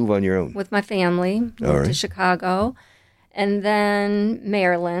family, or did you move on your own? With my family. Moved to Chicago. And then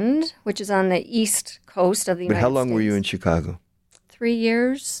Maryland, which is on the east coast of the United States. But how long were you in Chicago? 3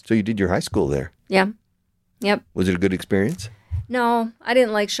 years. So you did your high school there? Yeah. Yep. Was it a good experience? No, I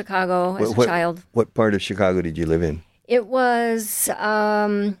didn't like Chicago as a child. What part of Chicago did you live in? It was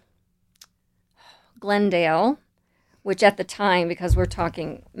Glendale, which at the time, because we're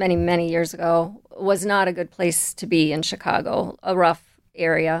talking many, many years ago, was not a good place to be in Chicago, a rough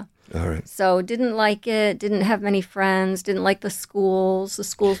area. All right. So didn't like it, didn't have many friends, didn't like the schools. The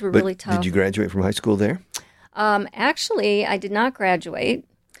schools were really tough. Did you graduate from high school there? Actually, I did not graduate.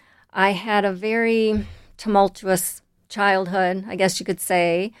 I had a very tumultuous childhood, I guess you could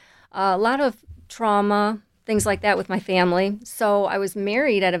say. A lot of trauma, things like that with my family. So I was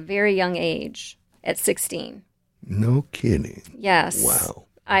married at a very young age, at 16. No kidding. Yes. Wow.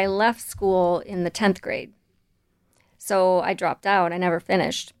 I left school in the 10th grade. So I dropped out. I never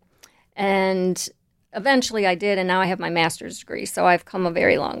finished. And eventually I did, and now I have my master's degree. So I've come a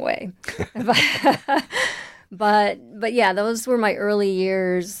very long way. But yeah, those were my early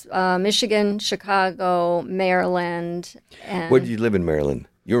years. Michigan, Chicago, Maryland. And Where did you live in Maryland?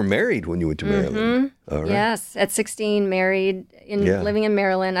 You were married when you went to Maryland. Mm-hmm. All right. Yes, at 16, married, living in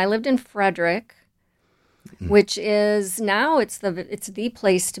Maryland. I lived in Frederick. which is now it's the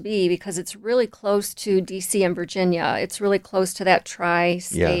place to be because it's really close to D.C. and Virginia. It's really close to that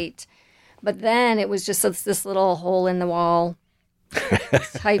tri-state. Yeah. But then it was just this little hole in the wall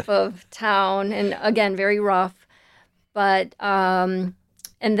type of town, and again, very rough. But and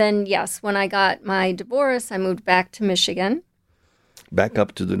then yes, when I got my divorce, I moved back to Michigan. Back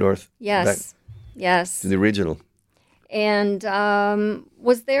up to the north. Yes, yes. To the original. And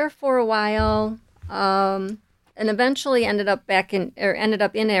was there for a while. And eventually ended up in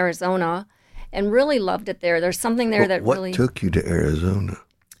Arizona, and really loved it there. There's something there that really. What took you to Arizona?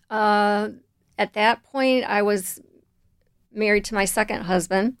 At that point, I was married to my second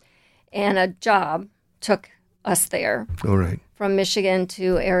husband, and a job took us there. All right. From Michigan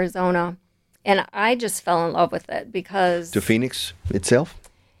to Arizona, and I just fell in love with it because. To Phoenix itself?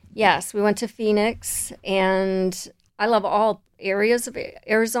 Yes, we went to Phoenix, and I love all areas of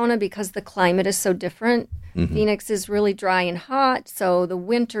Arizona because the climate is so different. Mm-hmm. Phoenix is really dry and hot, so the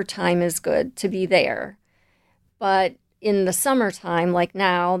winter time is good to be there. But in the summertime, like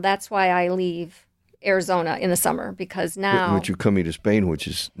now, that's why I leave Arizona in the summer, because now... But you're coming to Spain, which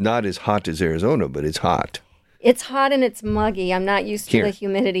is not as hot as Arizona, but it's hot. It's hot and it's muggy. I'm not used to the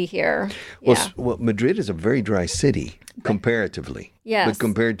humidity here. Yeah. Well, Madrid is a very dry city, comparatively. Yes. But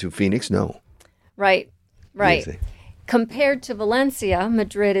compared to Phoenix, no. Right. Compared to Valencia,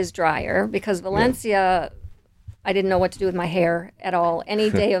 Madrid is drier because Valencia, I didn't know what to do with my hair at all any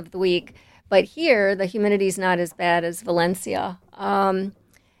day of the week. But here, the humidity is not as bad as Valencia.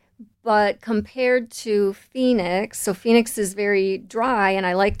 But compared to Phoenix, so Phoenix is very dry, and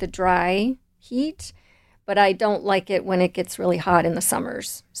I like the dry heat, but I don't like it when it gets really hot in the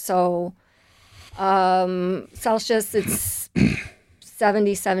summers. So Celsius, it's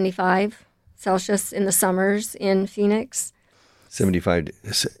 70, 75. Celsius in the summers in Phoenix. 75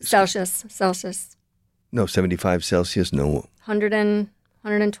 Celsius. No, 75 Celsius, no.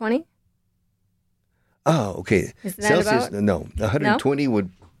 120? Oh, okay. Is that Celsius, about? No. 120 would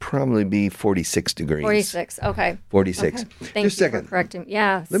probably be 46 degrees. 46, okay. 46. Okay. Thank Just a second. For correcting.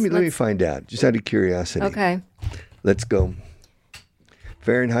 Yeah. Let me find out, just out of curiosity. Okay. Let's go.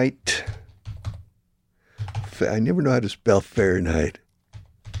 Fahrenheit. I never know how to spell Fahrenheit.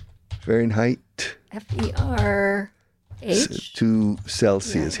 Fahrenheit. F-E-R-H. To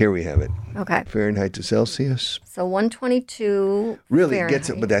Celsius. Yeah. Here we have it. Okay. Fahrenheit to Celsius. So 122. Really Fahrenheit. Gets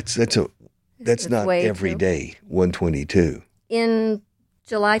it, but that's not every day. 122. In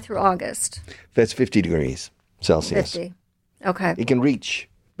July through August. That's 50 degrees Celsius. 50. Okay. It can reach,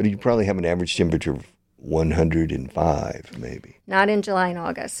 but you probably have an average temperature of 105, maybe. Not in July and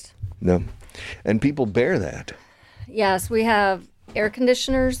August. No. And people bear that. Yes, we have air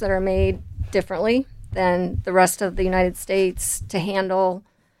conditioners that are made differently than the rest of the United States to handle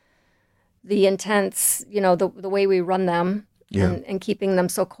the intense, the way we run them and keeping them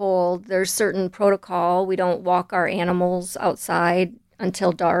so cold. There's certain protocol. We don't walk our animals outside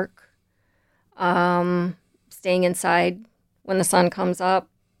until dark. Staying inside when the sun comes up.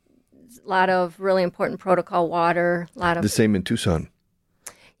 A lot of really important protocol, water. The same in Tucson.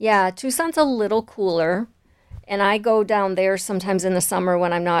 Yeah, Tucson's a little cooler. And I go down there sometimes in the summer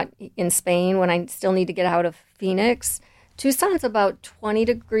when I'm not in Spain, when I still need to get out of Phoenix. Tucson's about 20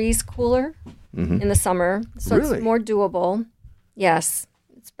 degrees cooler in the summer. So really? It's more doable. Yes,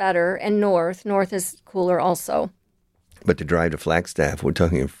 it's better. And north is cooler also. But to drive to Flagstaff, we're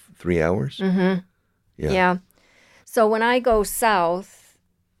talking 3 hours? Mm-hmm. Yeah. So when I go south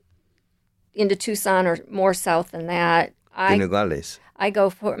into Tucson or more south than that, Nogales. I go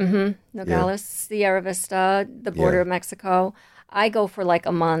for Nogales, Sierra Vista, the border of Mexico. I go for like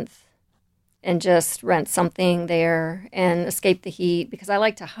a month and just rent something there and escape the heat because I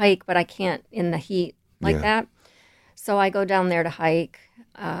like to hike, but I can't in the heat like that. So I go down there to hike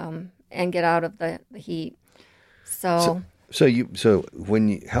and get out of the heat. So how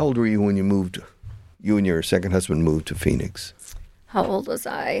old were you when you moved? You and your second husband moved to Phoenix. How old was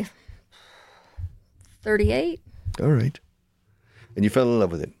I? 38. All right. And you fell in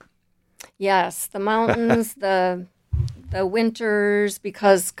love with it? Yes, the mountains, the winters,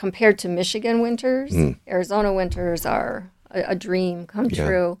 because compared to Michigan winters, Arizona winters are a dream come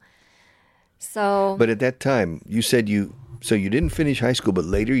true. So, but at that time, you said you didn't finish high school, but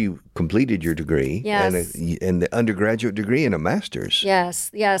later you completed your degree and the undergraduate degree and a master's.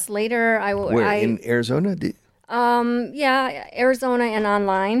 Yes. Later, in Arizona? Arizona and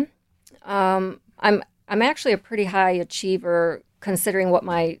online. I'm actually a pretty high achiever considering what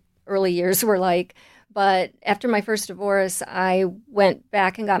my early years were like. But after my first divorce, I went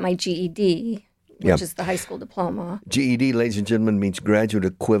back and got my GED which is the high school diploma. GED, ladies and gentlemen, means Graduate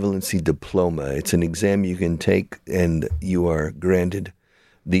Equivalency Diploma. It's an exam you can take, and you are granted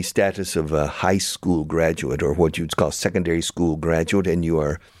the status of a high school graduate, or what you'd call secondary school graduate, and you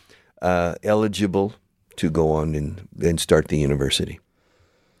are eligible to go on and start the university.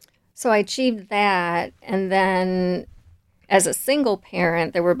 So I achieved that, and then as a single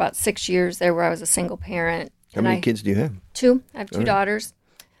parent, there were about 6 years there where I was a single parent. How many kids do you have? 2. I have 2 daughters,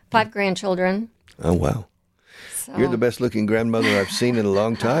 5 grandchildren. Oh, wow. So. You're the best-looking grandmother I've seen in a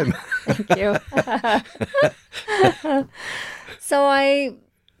long time. Thank you. So I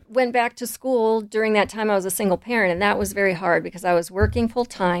went back to school. During that time, I was a single parent, and that was very hard because I was working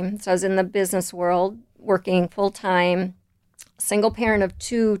full-time. So I was in the business world, working full-time, single parent of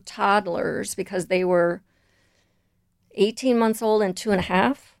 2 toddlers because they were 18 months old and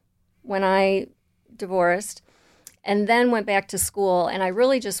 2.5 when I divorced, and then went back to school. And I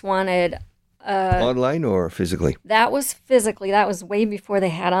really just wanted... online or physically? That was physically. That was way before they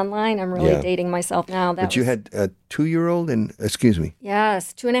had online. I'm really dating myself now. But you had a 2-year-old and, excuse me.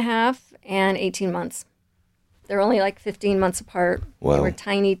 Yes, 2.5 and 18 months. They're only like 15 months apart. Wow. They were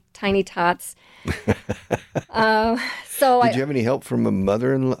tiny, tiny tots. Did you have any help from a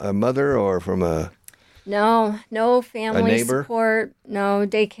mother or from a... No family support, no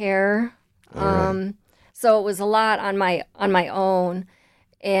daycare. So it was a lot on my own.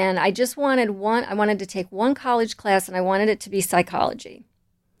 And I just wanted to take one college class, and I wanted it to be psychology.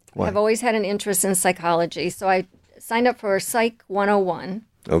 Why? I've always had an interest in psychology. So I signed up for Psych 101.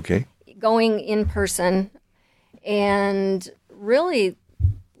 Okay. Going in person, and really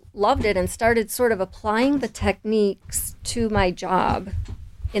loved it and started sort of applying the techniques to my job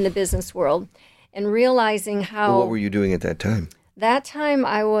in the business world and realizing how... Well, what were you doing at that time? That time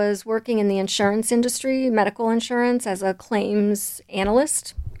I was working in the insurance industry, medical insurance, as a claims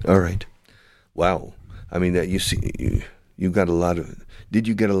analyst. All right. Wow. I mean, that you got a lot of... Did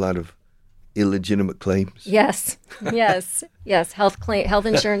you get a lot of illegitimate claims? Yes. Health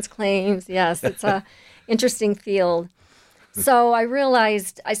insurance claims. Yes, it's a interesting field. So I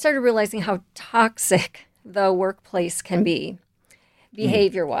started realizing how toxic the workplace can be,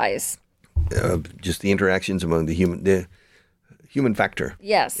 behavior-wise. Just the interactions among the human factor.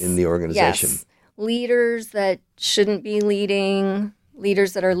 Yes. In the organization. Yes. Leaders that shouldn't be leading,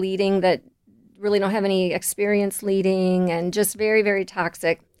 leaders that are leading that really don't have any experience leading, and just very, very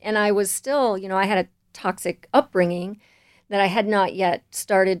toxic. And I was still, I had a toxic upbringing that I had not yet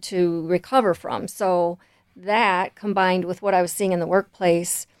started to recover from. So that, combined with what I was seeing in the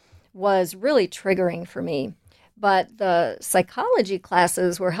workplace, was really triggering for me. But the psychology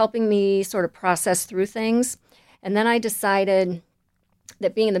classes were helping me sort of process through things. And then I decided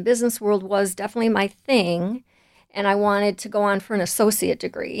that being in the business world was definitely my thing. And I wanted to go on for an associate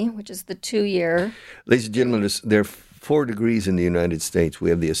degree, which is the 2-year. Ladies and gentlemen, there are 4 degrees in the United States. We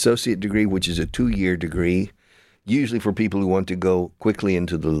have the associate degree, which is a 2-year degree, usually for people who want to go quickly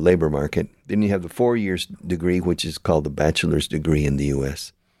into the labor market. Then you have the 4-year degree, which is called the bachelor's degree in the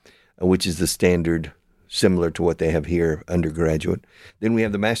U.S., which is the standard, similar to what they have here, undergraduate. Then we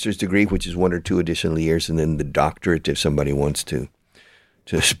have the master's degree, which is 1 or 2 additional years, and then the doctorate if somebody wants to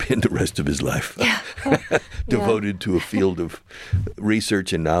spend the rest of his life devoted to a field of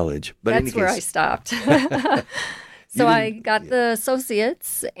research and knowledge. But that's where I stopped. So I got the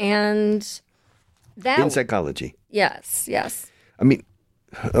associates, and that... In psychology? Yes. I mean,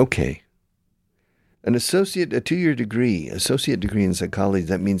 okay. An associate, a 2-year degree, associate degree in psychology,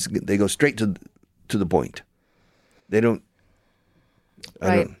 that means they go straight to the point. They don't...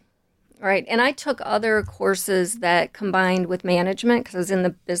 Right. And I took other courses that combined with management because I was in the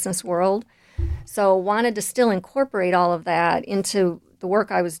business world. So wanted to still incorporate all of that into the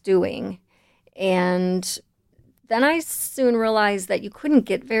work I was doing. And then I soon realized that you couldn't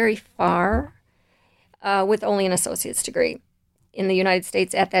get very far with only an associate's degree in the United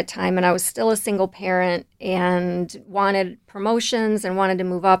States at that time. And I was still a single parent and wanted promotions and wanted to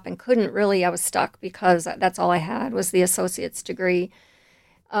move up and couldn't really. I was stuck because that's all I had was the associate's degree.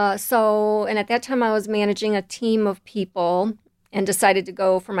 And at that time I was managing a team of people and decided to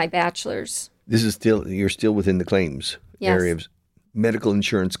go for my bachelor's. You're still within the claims area of medical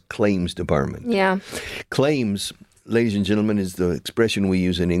insurance claims department. Yeah. Claims, ladies and gentlemen, is the expression we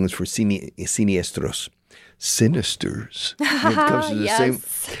use in English for siniestros. Sinisters. It comes from the same.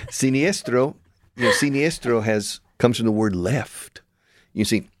 Siniestro. Siniestro comes from the word left. You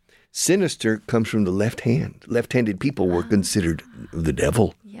see, sinister comes from the left hand. Left-handed people were considered the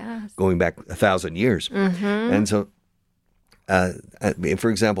devil. Yes. Going back 1,000 years. Mm-hmm. And so, for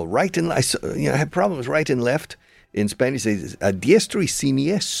example, right and left. I have problems right and left. In Spanish, it's a diestro y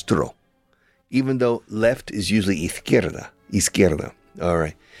siniestro. even though left is usually izquierda. All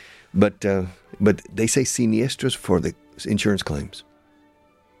right. But they say siniestros for the insurance claims.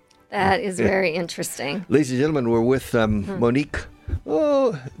 That is very interesting. Ladies and gentlemen, we're with Monique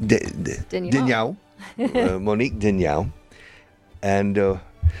Daigneault. Monique Daigneault. And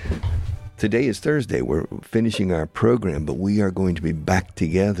today is Thursday. We're finishing our program, but we are going to be back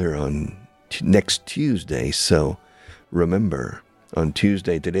together on next Tuesday. So remember, on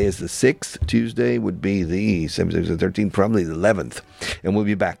Tuesday, today is the 6th. Tuesday would be the 7th, 13th, probably the 11th. And we'll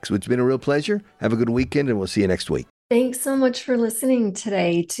be back. So it's been a real pleasure. Have a good weekend, and we'll see you next week. Thanks so much for listening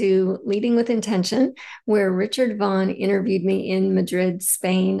today to Leading with Intention, where Richard Vaughan interviewed me in Madrid,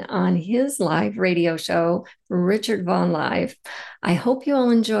 Spain, on his live radio show, Richard Vaughan Live. I hope you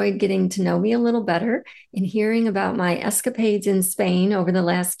all enjoyed getting to know me a little better and hearing about my escapades in Spain over the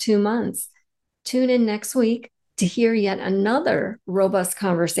last 2 months. Tune in next week to hear yet another robust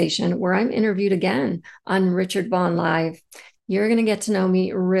conversation where I'm interviewed again on Richard Vaughan Live. You're going to get to know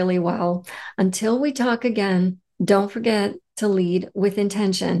me really well. Until we talk again, don't forget to lead with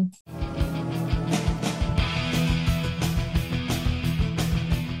intention.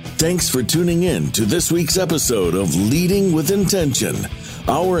 Thanks for tuning in to this week's episode of Leading with Intention.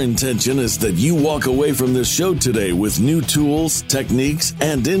 Our intention is that you walk away from this show today with new tools, techniques,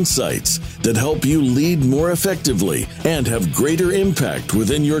 and insights that help you lead more effectively and have greater impact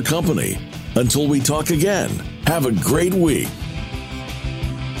within your company. Until we talk again, have a great week.